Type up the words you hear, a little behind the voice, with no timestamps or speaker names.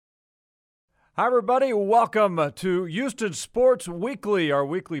Hi, everybody. Welcome to Houston Sports Weekly, our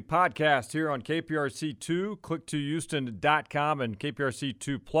weekly podcast here on KPRC2, click2houston.com, and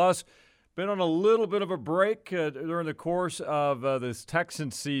KPRC2 Plus. Been on a little bit of a break during the course of this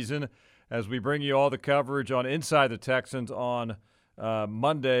Texans season as we bring you all the coverage on Inside the Texans on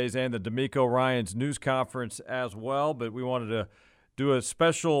Mondays and the D'Amico Ryans news conference as well. But we wanted to do a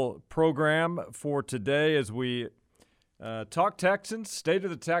special program for today as we talk Texans, state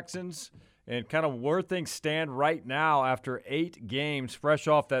of the Texans, and kind of where things stand right now after 8 games, fresh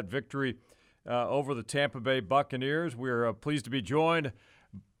off that victory over the Tampa Bay Buccaneers. We're pleased to be joined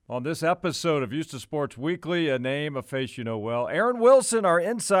on this episode of Houston Sports Weekly, a name, a face you know well. Aaron Wilson, our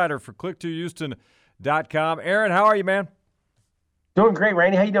insider for click2houston.com. Aaron, how are you, man? Doing great,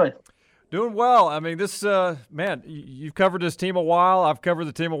 Randy. How you doing? Doing well. I mean, this man, you've covered this team a while. I've covered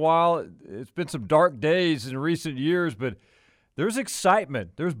the team a while. It's been some dark days in recent years, but there's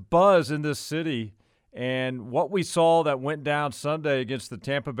excitement. There's buzz in this city, and what we saw that went down Sunday against the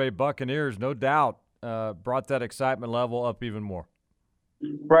Tampa Bay Buccaneers, no doubt, brought that excitement level up even more.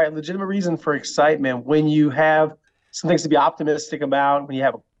 Right. Legitimate reason for excitement when you have some things to be optimistic about, when you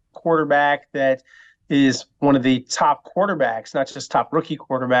have a quarterback that is one of the top quarterbacks, not just top rookie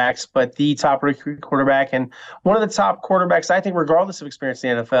quarterbacks, but the top rookie quarterback and one of the top quarterbacks, I think, regardless of experience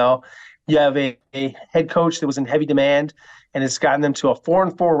in the NFL. You have a head coach that was in heavy demand and it's gotten them to a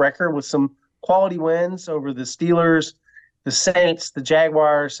 4-4 record with some quality wins over the Steelers, the Saints, the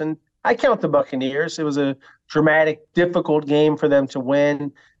Jaguars, and I count the Buccaneers. It was a dramatic, difficult game for them to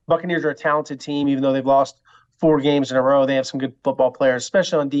win. Buccaneers are a talented team, even though they've lost 4 games in a row. They have some good football players,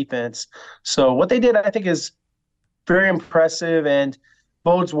 especially on defense. So what they did, I think, is very impressive and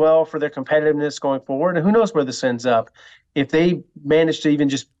bodes well for their competitiveness going forward. And who knows where this ends up. If they manage to even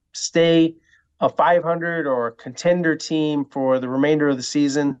just stay a 500 or a contender team for the remainder of the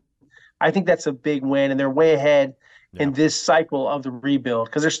season, I think that's a big win, and they're way ahead in this cycle of the rebuild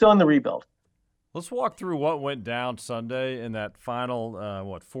because they're still in the rebuild. Let's walk through what went down Sunday in that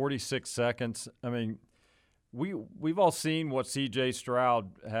final, 46 seconds. I mean, we've all seen what C.J. Stroud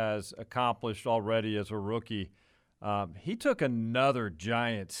has accomplished already as a rookie. He took another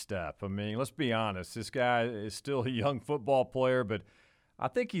giant step. I mean, let's be honest. This guy is still a young football player, but I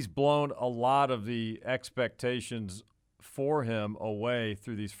think he's blown a lot of the expectations for him away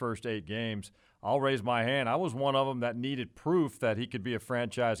through these first 8 games. I'll raise my hand. I was one of them that needed proof that he could be a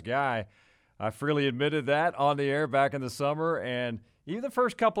franchise guy. I freely admitted that on the air back in the summer, and even the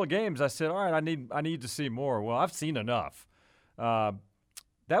first couple of games, I said, all right, I need to see more. Well, I've seen enough. That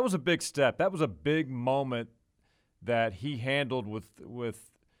was a big step. That was a big moment that he handled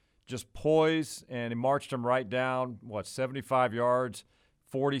with just poise, and he marched him right down, 75 yards,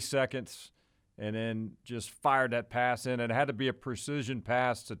 40 seconds, and then just fired that pass in. And it had to be a precision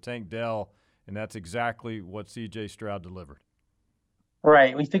pass to Tank Dell, and that's exactly what C.J. Stroud delivered.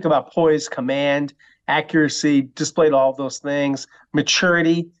 Right. When you think about poise, command, accuracy, displayed all of those things,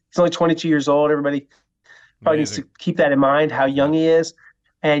 maturity. He's only 22 years old. Everybody probably needs to keep that in mind, how young he is.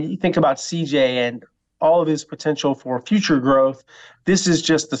 And you think about CJ and all of his potential for future growth. This is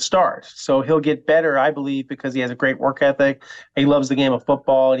just the start. So he'll get better, I believe, because he has a great work ethic. He loves the game of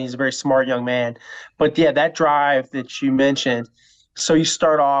football, and he's a very smart young man. But, yeah, that drive that you mentioned, so you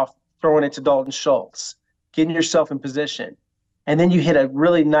start off throwing it to Dalton Schultz, getting yourself in position. And then you hit a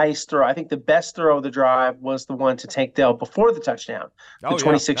really nice throw. I think the best throw of the drive was the one to Tank Dell before the touchdown, the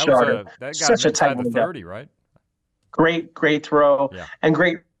 26-yarder. That got Such a tight inside the 30, right? Great throw and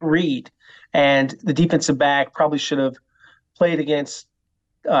great read. And the defensive back probably should have played against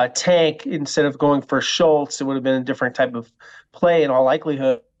Tank instead of going for Schultz. It would have been a different type of play in all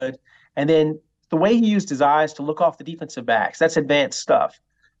likelihood. And then the way he used his eyes to look off the defensive backs, that's advanced stuff.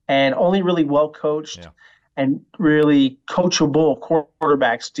 And only really well-coached and really coachable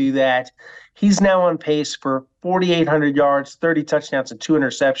quarterbacks do that. He's now on pace for 4,800 yards, 30 touchdowns, and 2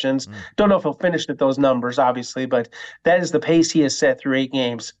 interceptions. Don't know if he'll finish at those numbers, obviously, but that is the pace he has set through 8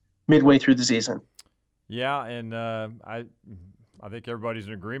 games midway through the season. Yeah, and I think everybody's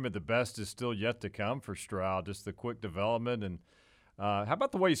in agreement. The best is still yet to come for Stroud, just the quick development. And how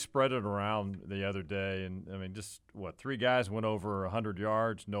about the way he spread it around the other day? And, I mean, just, 3 guys went over 100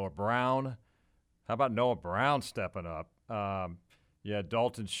 yards. Noah Brown. How about Noah Brown stepping up?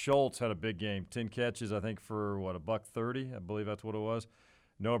 Dalton Schultz had a big game. 10 catches, I think, for, $130. I believe that's what it was.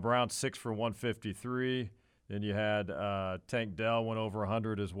 Noah Brown, 6 for 153. Then you had Tank Dell went over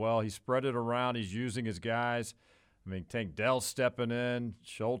 100 as well. He spread it around. He's using his guys. I mean, Tank Dell's stepping in.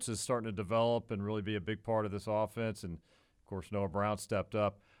 Schultz is starting to develop and really be a big part of this offense. And, of course, Noah Brown stepped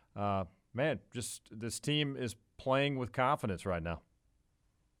up. Just this team is playing with confidence right now.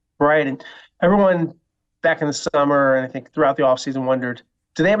 Right. And everyone back in the summer, and I think throughout the offseason, wondered,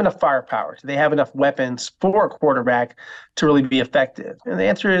 do they have enough firepower? Do they have enough weapons for a quarterback to really be effective? And the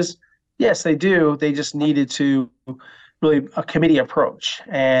answer is yes, they do. They just needed to really a committee approach.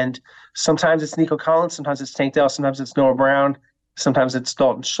 And sometimes it's Nico Collins, sometimes it's Tank Dell, sometimes it's Noah Brown, sometimes it's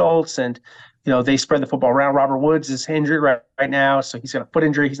Dalton Schultz. And, they spread the football around. Robert Woods is injured right now, so he's got a foot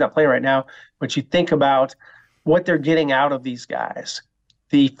injury. He's not playing right now. But you think about what they're getting out of these guys.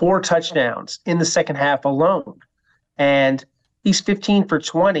 The 4 touchdowns in the second half alone. And he's 15 for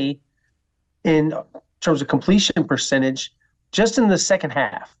 20 in terms of completion percentage just in the second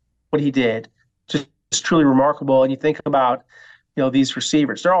half, what he did. Just truly remarkable. And you think about, these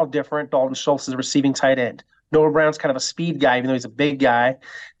receivers. They're all different. Dalton Schultz is a receiving tight end. Noah Brown's kind of a speed guy, even though he's a big guy.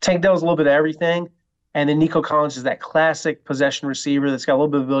 Tank Dell's a little bit of everything. And then Nico Collins is that classic possession receiver that's got a little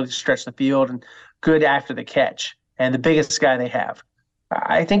bit of ability to stretch the field and good after the catch. And the biggest guy they have.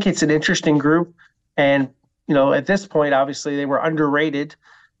 I think it's an interesting group. And, at this point, obviously, they were underrated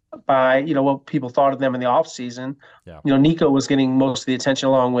by, what people thought of them in the offseason. Yeah. Nico was getting most of the attention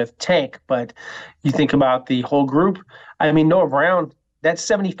along with Tank. But you think about the whole group. I mean, Noah Brown, that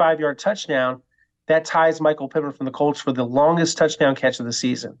 75-yard touchdown, that ties Michael Pittman from the Colts for the longest touchdown catch of the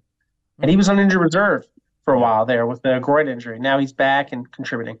season. And he was on injured reserve for a while there with a groin injury. Now he's back and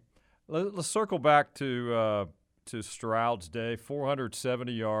contributing. Let's circle back to Stroud's day,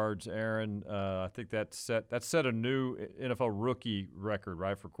 470 yards, Aaron. I think that set a new NFL rookie record,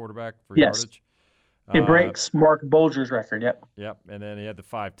 right, for quarterback for yardage. It breaks Mark Bolger's record, yep. Yep, and then he had the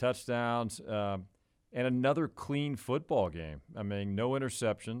 5 touchdowns and another clean football game. I mean, no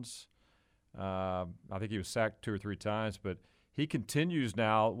interceptions. I think he was sacked 2 or 3 times, but he continues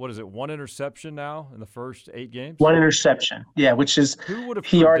now. What is it? 1 interception now in the first 8 games. 1 interception, yeah. Which is who would have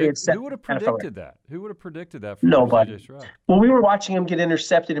predicted that? Who would have predicted that? Nobody. CJ Stroud? Well, we were watching him get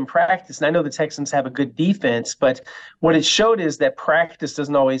intercepted in practice, and I know the Texans have a good defense, but what it showed is that practice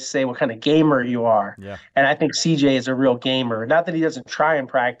doesn't always say what kind of gamer you are. Yeah. And I think CJ is a real gamer. Not that he doesn't try in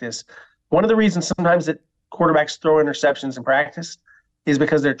practice. One of the reasons sometimes that quarterbacks throw interceptions in practice is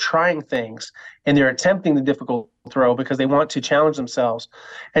because they're trying things and they're attempting the difficult throw because they want to challenge themselves.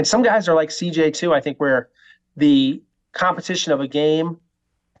 And some guys are like CJ too, I think, where the competition of a game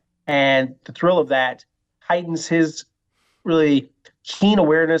and the thrill of that heightens his really keen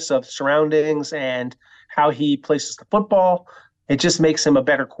awareness of surroundings and how he places the football. It just makes him a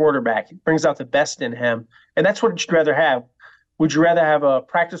better quarterback. It brings out the best in him. And that's what you'd rather have. Would you rather have a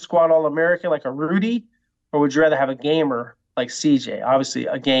practice squad All-American like a Rudy, or would you rather have a gamer like CJ? Obviously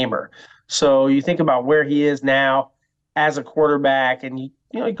a gamer. So you think about where he is now as a quarterback, and you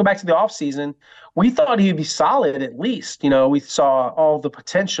go back to the offseason, we thought he'd be solid at least. We saw all the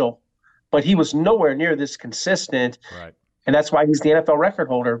potential, but he was nowhere near this consistent. Right. And that's why he's the NFL record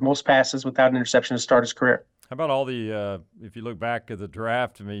holder of most passes without an interception to start his career. How about all the if you look back at the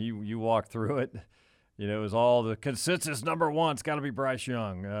draft, I mean, you walk through it, it was all the consensus number 1's got to be Bryce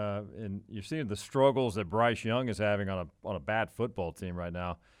Young. And you're seeing the struggles that Bryce Young is having on a bad football team right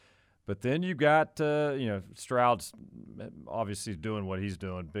now. But then you got, Stroud's obviously doing what he's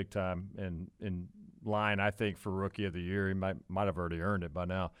doing big time and in line, I think, for Rookie of the Year. He might have already earned it by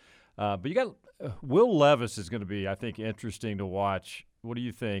now. But you got Will Levis is going to be, I think, interesting to watch. What do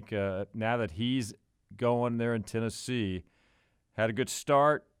you think now that he's going there in Tennessee? Had a good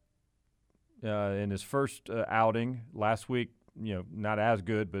start in his first outing last week. Not as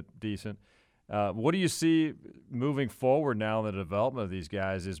good, but decent. What do you see moving forward now in the development of these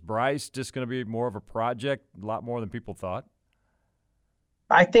guys? Is Bryce just going to be more of a project, a lot more than people thought?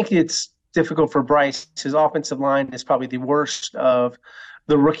 I think it's difficult for Bryce. His offensive line is probably the worst of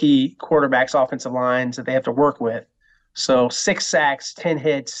the rookie quarterbacks' offensive lines that they have to work with. So 6 sacks, 10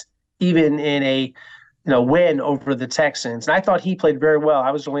 hits, even in a win over the Texans. And I thought he played very well.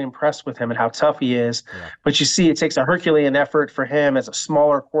 I was really impressed with him and how tough he is. Yeah. But you see, it takes a Herculean effort for him as a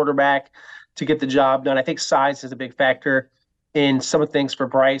smaller quarterback to get the job done. I think size is a big factor in some of the things for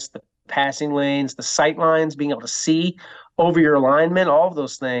Bryce, the passing lanes, the sight lines, being able to see over your alignment, all of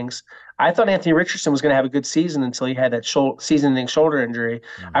those things. I thought Anthony Richardson was going to have a good season until he had that season-ending shoulder injury.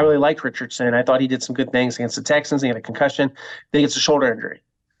 Mm-hmm. I really liked Richardson. I thought he did some good things against the Texans. He had a concussion. Then he gets a shoulder injury.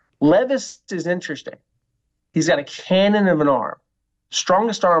 Levis is interesting. He's got a cannon of an arm,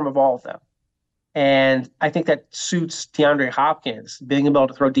 strongest arm of all of them. And I think that suits DeAndre Hopkins, being able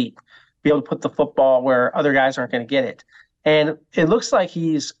to throw deep, be able to put the football where other guys aren't going to get it. And it looks like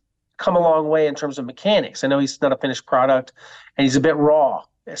he's come a long way in terms of mechanics. I know he's not a finished product, and he's a bit raw,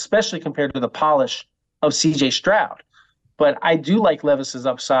 especially compared to the polish of C.J. Stroud. But I do like Levis's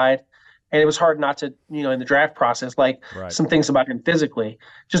upside. and it was hard not to, in the draft process, like Right. some things about him physically.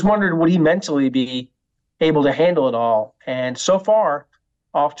 Just wondered, would he mentally be able to handle it all? And so far,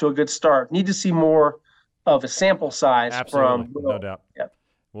 off to a good start. Need to see more of a sample size Absolutely. from No Will. doubt. Yeah.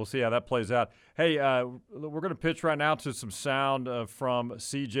 We'll see how that plays out. Hey, we're going to pitch right now to some sound from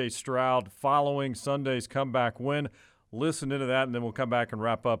C.J. Stroud following Sunday's comeback win. Listen into that, and then we'll come back and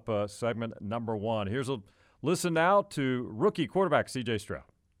wrap up segment number one. Here's a listen now to rookie quarterback C.J. Stroud.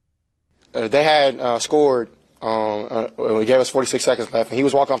 They had scored. He gave us 46 seconds left, and he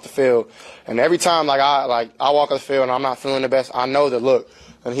was walking off the field. And every time, I walk off the field and I'm not feeling the best, I know the look.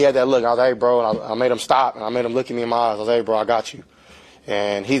 And he had that look. I was like, hey, bro, and I made him stop, and I made him look at me in my eyes. I was like, hey, bro, I got you.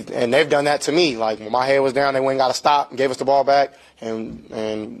 And they've done that to me. Like, when my head was down, they went and got a stop and gave us the ball back,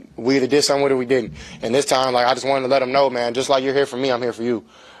 and we either did something with it or we didn't. And this time, I just wanted to let them know, man, just like you're here for me, I'm here for you.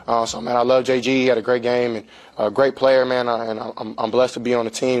 So, man, I love JG. He had a great game and a great player, man. And I'm blessed to be on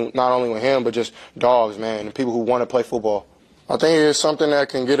the team, not only with him, but just dogs, man, and people who want to play football. I think it's something that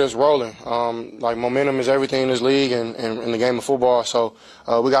can get us rolling. Momentum is everything in this league and in the game of football. So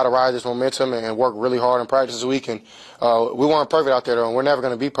we got to ride this momentum and work really hard in practice this week. And we weren't perfect out there, though, and we're never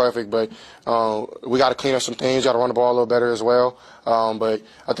going to be perfect. But we got to clean up some things. Got to run the ball a little better as well. But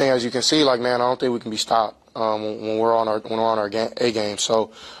I think, as you can see, I don't think we can be stopped when we're on our A game.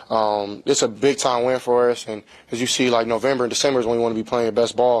 So it's a big time win for us. And as you see, November and December is when we want to be playing your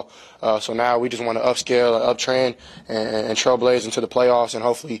best ball. So now we just want to upscale, uptrend, and trailblaze into the playoffs, and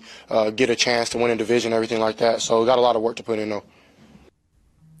hopefully get a chance to win a division, everything like that. So we got a lot of work to put in, though.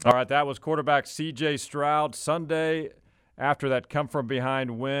 All right, that was quarterback C.J. Stroud Sunday after that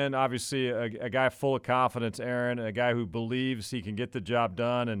come-from-behind win. Obviously, a guy full of confidence, Aaron, a guy who believes he can get the job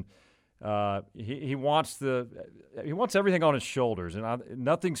done, and he wants everything on his shoulders, and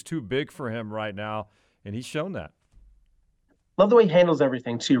nothing's too big for him right now, and he's shown that. Love the way he handles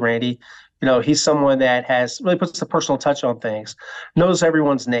everything too, Randy. He's someone that has really puts the personal touch on things, knows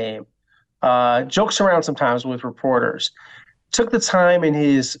everyone's name, jokes around sometimes with reporters. Took the time in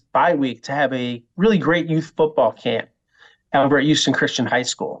his bye week to have a really great youth football camp over at Houston Christian High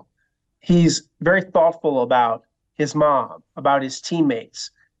School. He's very thoughtful about his mom, about his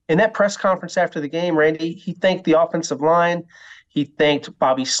teammates. In that press conference after the game, Randy, he thanked the offensive line. He thanked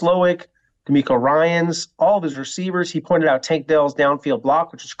Bobby Slowick, D'Amico Ryans, all of his receivers. He pointed out Tank Dell's downfield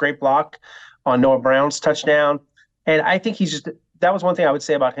block, which was a great block on Noah Brown's touchdown. And I think that was one thing I would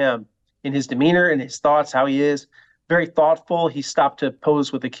say about him in his demeanor and his thoughts, how he is. Very thoughtful. He stopped to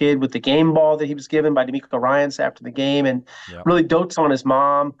pose with the kid with the game ball that he was given by D'Amico Ryans after the game, and really dotes on his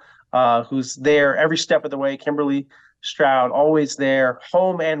mom, who's there every step of the way. Kimberly Stroud, always there,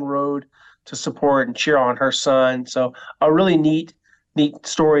 home and road, to support and cheer on her son. So a really neat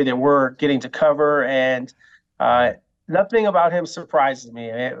story that we're getting to cover, and nothing about him surprises me.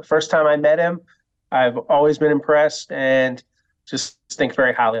 First time I met him, I've always been impressed and just think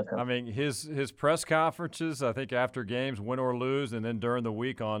very highly of him. I mean, his press conferences, I think after games, win or lose, and then during the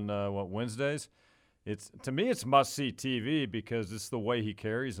week on Wednesdays, to me it's must-see TV because it's the way he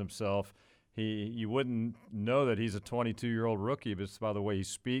carries himself. You wouldn't know that he's a 22-year-old rookie, but it's by the way he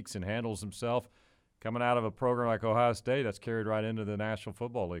speaks and handles himself. Coming out of a program like Ohio State, that's carried right into the National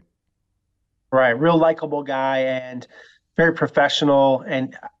Football League. Right, real likable guy and very professional.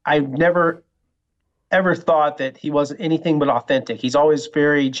 And I've never ever thought that he wasn't anything but authentic. He's always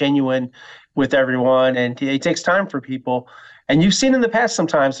very genuine with everyone, and he takes time for people. And you've seen in the past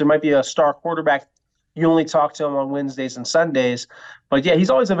sometimes there might be a star quarterback. You only talk to him on Wednesdays and Sundays. But, yeah, he's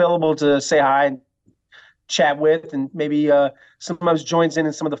always available to say hi and chat with, and maybe sometimes joins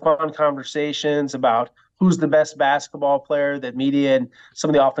in some of the fun conversations about who's the best basketball player that media and some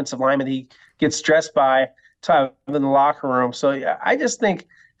of the offensive linemen he gets dressed by in the locker room. So yeah, I just think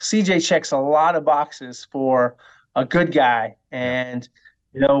CJ checks a lot of boxes for a good guy. And,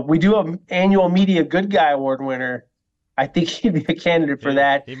 we do an annual Media Good Guy Award winner. I think he'd be a candidate for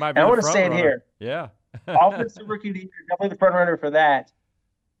that. He might be and I the want to front say runner. it here. Yeah. Offensive Rookie of the Year, definitely the front runner for that.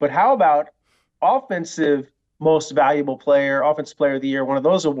 But how about Offensive Most Valuable Player, Offensive Player of the Year, one of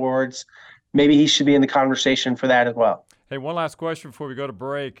those awards? Maybe he should be in the conversation for that as well. Hey, one last question before we go to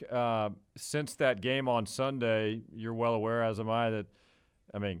break. Since that game on Sunday, you're well aware, as am I,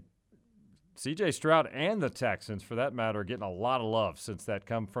 C.J. Stroud and the Texans, for that matter, are getting a lot of love since that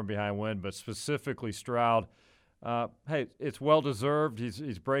come-from-behind win, but specifically Stroud. Hey, it's well-deserved.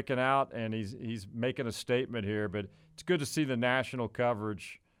 He's breaking out, and he's making a statement here, but it's good to see the national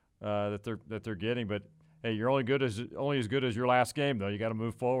coverage that they're getting. But, hey, you're only as good as your last game, though. You got to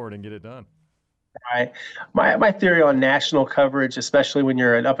move forward and get it done. Right. My theory on national coverage, especially when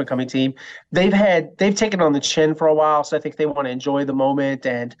you're an up and coming team, they've taken on the chin for a while, so I think they want to enjoy the moment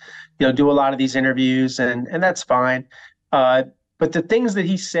and do a lot of these interviews, and that's fine. Uh, but the things that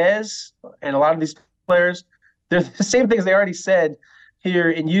he says and a lot of these players, they're the same things they already said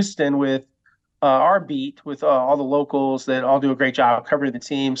here in Houston with our beat with all the locals that all do a great job covering the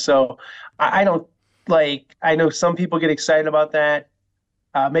team. So I don't like. I know some people get excited about that.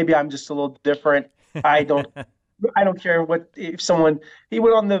 Maybe I'm just a little different. I don't I don't care what if someone he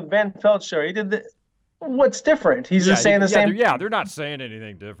went on the Van Pelt show. He did the what's different? He's just saying the same. They're not saying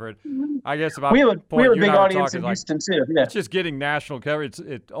anything different. I guess about We have a big audience in like, Houston too. Yeah. it's just getting national coverage.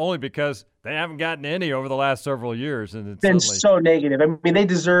 It's only because they haven't gotten any over the last several years, and it's Been suddenly, so negative. I mean, they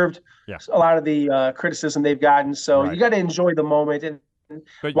deserved a lot of the criticism they've gotten. So you got to enjoy the moment, and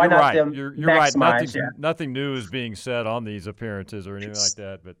but why you're not right. them You're right. maximize? Nothing new is being said on these appearances or anything like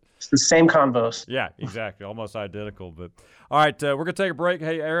that. But It's the same convos. yeah, exactly, almost identical. But all right, we're gonna take a break.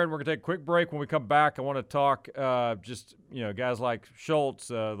 Hey, Aaron, we're gonna take a quick break. When we come back, I want to talk just guys like Schultz,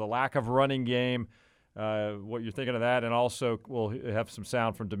 the lack of running game. What you're thinking of that, and also we'll have some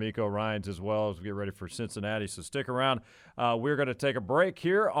sound from D'Amico Ryans as well as we get ready for Cincinnati. So stick around. We're going to take a break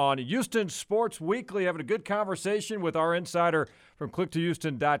here on Houston Sports Weekly, having a good conversation with our insider from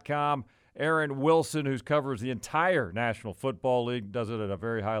click2houston.com, Aaron Wilson, who covers the entire National Football League, does it at a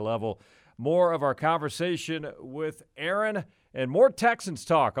very high level. More of our conversation with Aaron and more Texans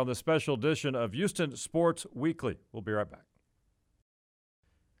talk on the special edition of Houston Sports Weekly. We'll be right back.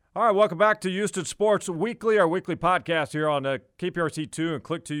 All right, welcome back to Houston Sports Weekly, our weekly podcast here on KPRC2 and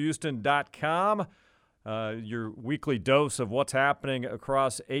click2houston.com. Your weekly dose of what's happening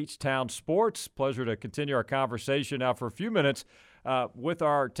across H-Town sports. Pleasure to continue our conversation now for a few minutes with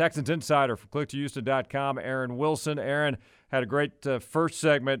our Texans insider from click2houston.com, Aaron Wilson. Aaron had a great first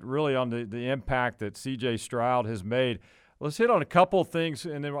segment really on the impact that C.J. Stroud has made. Let's hit on a couple things,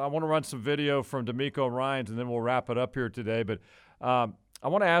 and then I want to run some video from D'Amico Ryans, and then we'll wrap it up here today. But I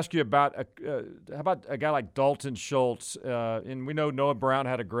want to ask you about how about a guy like Dalton Schultz, and we know Noah Brown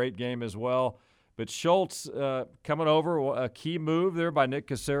had a great game as well, but Schultz coming over, a key move there by Nick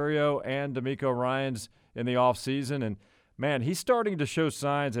Caserio and D'Amico Ryans in the offseason, and man, he's starting to show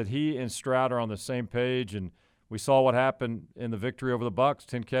signs that he and Stroud are on the same page, and we saw what happened in the victory over the Bucs,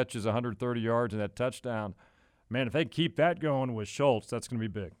 10 catches, 130 yards, and that touchdown. Man, if they keep that going with Schultz, that's going to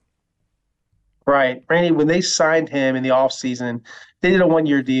be big. Right. Randy, when they signed him in the offseason, they did a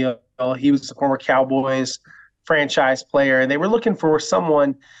one-year deal. He was a former Cowboys franchise player, and they were looking for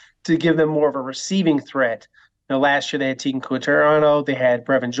someone to give them more of a receiving threat. Last year they had Tegan Quinterano, they had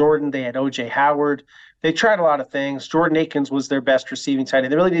Brevin Jordan, they had O.J. Howard. They tried a lot of things. Jordan Akins was their best receiving tight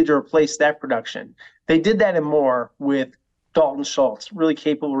end. They really needed to replace that production. They did that and more with Dalton Schultz, really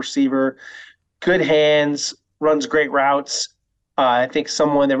capable receiver, good hands, runs great routes. I think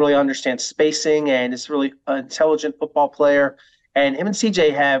someone that really understands spacing and is really an intelligent football player. And him and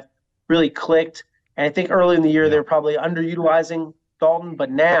CJ have really clicked. And I think early in the year they were probably underutilizing Dalton,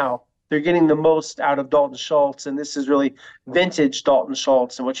 but now they're getting the most out of Dalton Schultz. And this is really vintage Dalton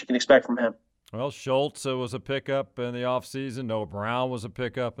Schultz and what you can expect from him. Well, Schultz was a pickup in the offseason. Noah Brown was a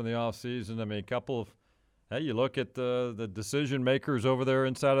pickup in the offseason. I mean, a couple of – hey, you look at the decision makers over there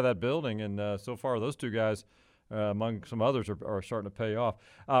inside of that building, and so far those two guys – among some others are starting to pay off.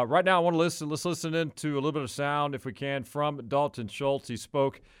 Right now, I want to let's listen into a little bit of sound, if we can, from Dalton Schultz. He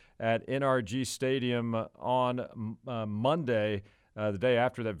spoke at NRG Stadium on Monday, the day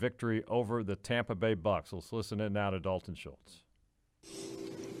after that victory over the Tampa Bay Bucs. Let's listen in now to Dalton Schultz.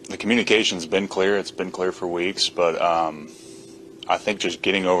 The communication's been clear. It's been clear for weeks, but I think just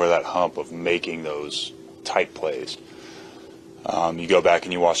getting over that hump of making those tight plays. You go back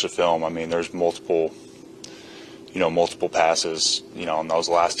and you watch the film. I mean, there's multiple passes, on those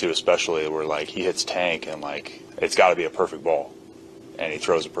last two especially, where, like, he hits tank and, like, it's got to be a perfect ball, and he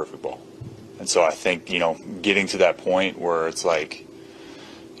throws a perfect ball. And so I think, getting to that point where it's like,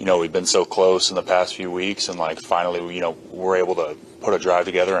 we've been so close in the past few weeks, and, like, finally, we're able to put a drive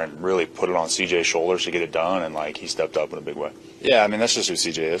together and really put it on CJ's shoulders to get it done, and, like, he stepped up in a big way. Yeah, I mean, that's just who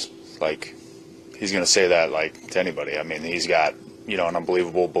CJ is. Like, he's going to say that, like, to anybody. I mean, he's got, an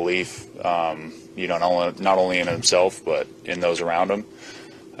unbelievable belief, not only in himself, but in those around him.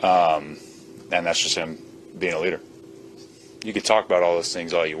 And that's just him being a leader. You could talk about all those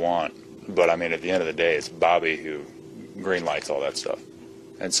things all you want, but, I mean, at the end of the day, it's Bobby who green lights all that stuff.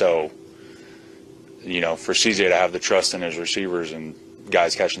 And so, for CJ to have the trust in his receivers and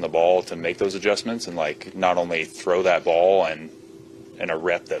guys catching the ball to make those adjustments and, like, not only throw that ball and a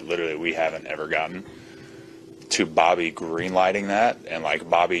rep that literally we haven't ever gotten, to Bobby greenlighting that and like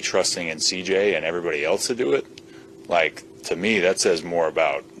Bobby trusting in CJ and everybody else to do it, like to me that says more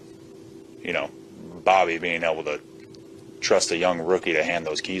about, you know, Bobby being able to trust a young rookie to hand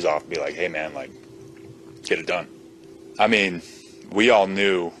those keys off and be like, hey man, like get it done. I mean, we all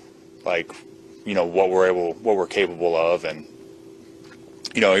knew like, you know, what we're capable of, and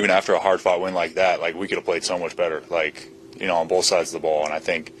you know, even after a hard fought win like that, like we could have played so much better, like, you know, on both sides of the ball. And I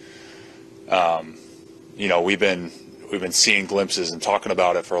think you know, we've been seeing glimpses and talking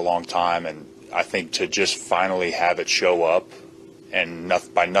about it for a long time, and I think to just finally have it show up, and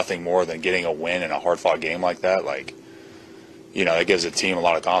by nothing more than getting a win in a hard-fought game like that, like, you know, it gives the team a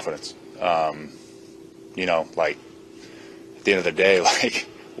lot of confidence. You know, like at the end of the day, like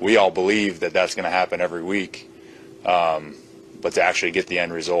we all believe that that's going to happen every week, but to actually get the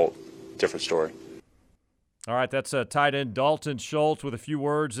end result, different story. All right, that's tight end Dalton Schultz with a few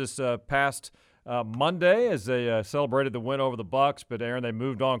words this past Monday as they celebrated the win over the Bucs. But Aaron, they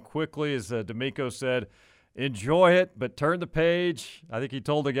moved on quickly, as D'Amico said. Enjoy it, but turn the page. I think he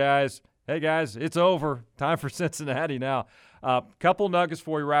told the guys, hey guys, it's over. Time for Cincinnati now. Couple nuggets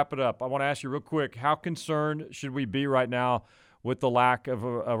before we wrap it up. I want to ask you real quick, how concerned should we be right now with the lack of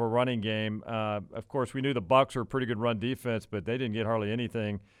a running game? Of course, we knew the Bucs were a pretty good run defense, but they didn't get hardly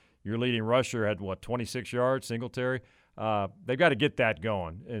anything. Your leading rusher had, 26 yards, Singletary? They've got to get that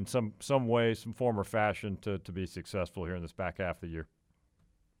going in some way, some form or fashion to be successful here in this back half of the year.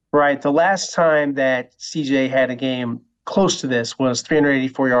 Right. The last time that CJ had a game close to this was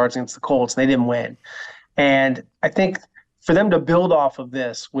 384 yards against the Colts, and they didn't win. And I think for them to build off of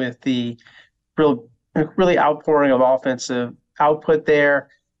this with the really outpouring of offensive output there,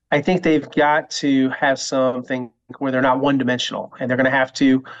 I think they've got to have something where they're not one-dimensional, and they're going to have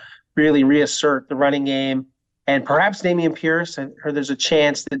to really reassert the running game. And perhaps Dameon Pierce, I heard there's a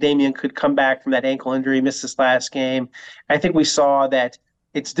chance that Dameon could come back from that ankle injury, missed this last game. I think we saw that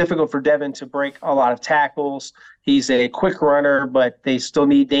it's difficult for Devin to break a lot of tackles. He's a quick runner, but they still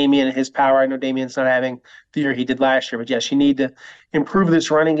need Dameon and his power. I know Damien's not having the year he did last year, but yes, you need to improve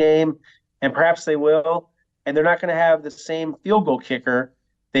this running game, and perhaps they will. And they're not going to have the same field goal kicker.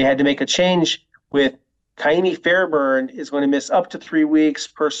 They had to make a change with Kaimi Fairburn is going to miss up to 3 weeks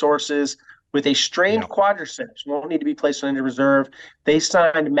per sources with a strained quadriceps. Won't need to be placed on injured reserve. They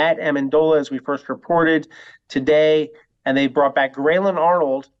signed Matt Amendola, as we first reported today, and they brought back Graylin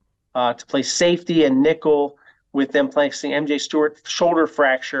Arnold to play safety and nickel, with them placing MJ Stewart shoulder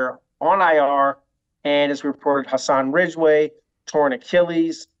fracture on IR, and as we reported, Hassan Ridgeway torn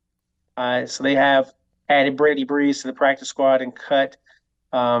Achilles. So they have added Brady Breeze to the practice squad and cut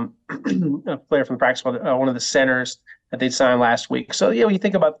a player from the practice squad, one of the centers that they signed last week. So, when you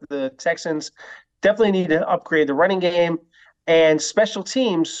think about the Texans, definitely need to upgrade the running game, and special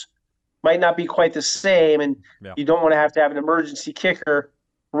teams might not be quite the same. And you don't want to have an emergency kicker,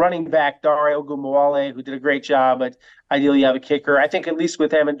 running back Dario Gumawale, who did a great job, but ideally you have a kicker. I think at least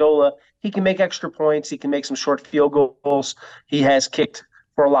with Amendola, he can make extra points. He can make some short field goals. He has kicked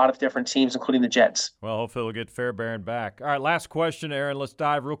for a lot of different teams, including the Jets. Well, hopefully we'll get Fairbairn back. All right, last question, Aaron. Let's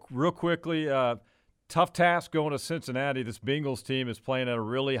dive real quickly. Tough task going to Cincinnati. This Bengals team is playing at a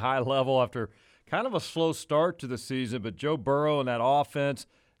really high level after kind of a slow start to the season, but Joe Burrow and that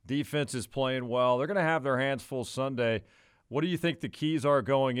defense is playing well. They're going to have their hands full Sunday. What do you think the keys are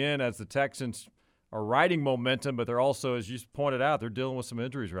going in, as the Texans are riding momentum, but they're also, as you pointed out, they're dealing with some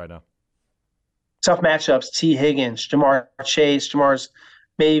injuries right now? Tough matchups. T. Higgins, Jamar Chase. Jamar's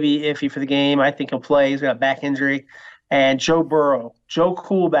maybe iffy for the game. I think he'll play. He's got a back injury. And Joe Burrow. Joe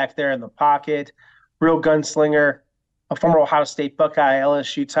Cool back there in the pocket. Real gunslinger, a former Ohio State Buckeye,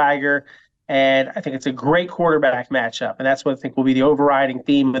 LSU Tiger. And I think it's a great quarterback matchup. And that's what I think will be the overriding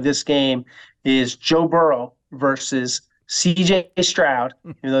theme of this game is Joe Burrow versus C.J. Stroud,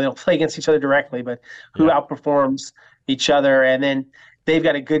 even though they don't play against each other directly, but who outperforms each other. And then they've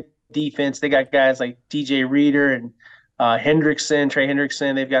got a good defense. They got guys like DJ Reader and Trey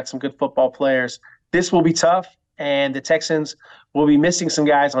Hendrickson. They've got some good football players. This will be tough, and the Texans will be missing some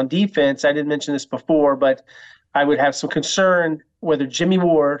guys on defense. I didn't mention this before, but I would have some concern whether Jimmy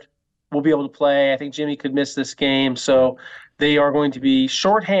Ward will be able to play. I think Jimmy could miss this game. So they are going to be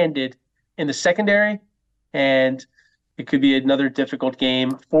shorthanded in the secondary, and it could be another difficult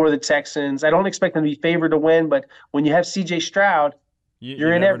game for the Texans. I don't expect them to be favored to win, but when you have C.J. Stroud,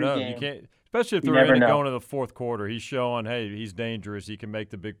 you're in every game. You can't, especially if they're going to the fourth quarter. He's showing, hey, he's dangerous. He can make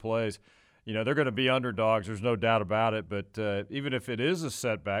the big plays. They're going to be underdogs. There's no doubt about it. But even if it is a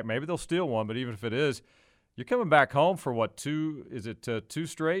setback, maybe they'll steal one. But even if it is, you're coming back home for what, two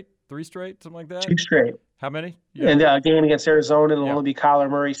straight 3 straight, something like that? 2 straight. How many? And a game against Arizona, it'll Yeah. only be Kyler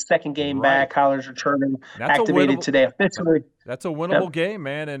Murray's second game Right. back. Kyler's returning, That's a activated winnable- today officially. That's a winnable game,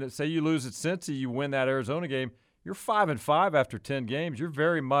 man. And say you lose at Cincy, you win that Arizona game, you're 5-5 after 10 games. You're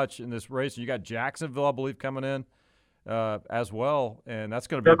very much in this race. You got Jacksonville, I believe, coming in as well, and that's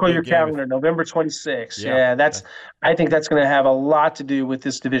going to be Circle a big your game. calendar, November 26th. Yeah. I think that's going to have a lot to do with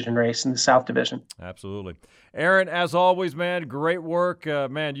this division race in the South Division. Absolutely. Aaron, as always, man, great work.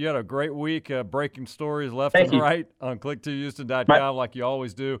 Man, you had a great week breaking stories left Thank and you. right on click2houston.com like you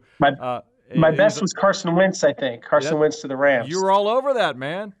always do. My best was Carson Wentz, I think. Carson Wentz to the Rams. You were all over that,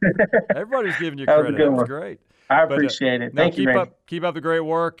 man. Everybody's giving you That was credit. a good That was one. great. I appreciate it. Thank you, Randy. Keep up the great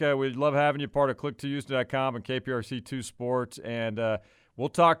work. We'd love having you part of click2houston.com and KPRC2 Sports. And we'll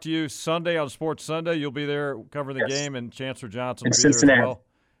talk to you Sunday on Sports Sunday. You'll be there covering the game, and Chancellor Johnson will be Cincinnati. there as well.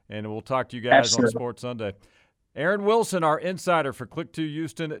 And we'll talk to you guys Absolutely. on Sports Sunday. Aaron Wilson, our insider for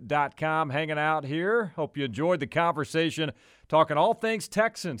click2houston.com, hanging out here. Hope you enjoyed the conversation, talking all things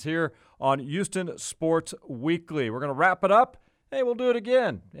Texans here on Houston Sports Weekly. We're going to wrap it up. Hey, we'll do it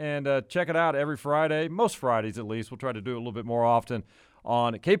again. And check it out every Friday, most Fridays at least. We'll try to do it a little bit more often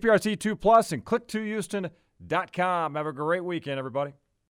on KPRC2 Plus and click2houston.com. Have a great weekend, everybody.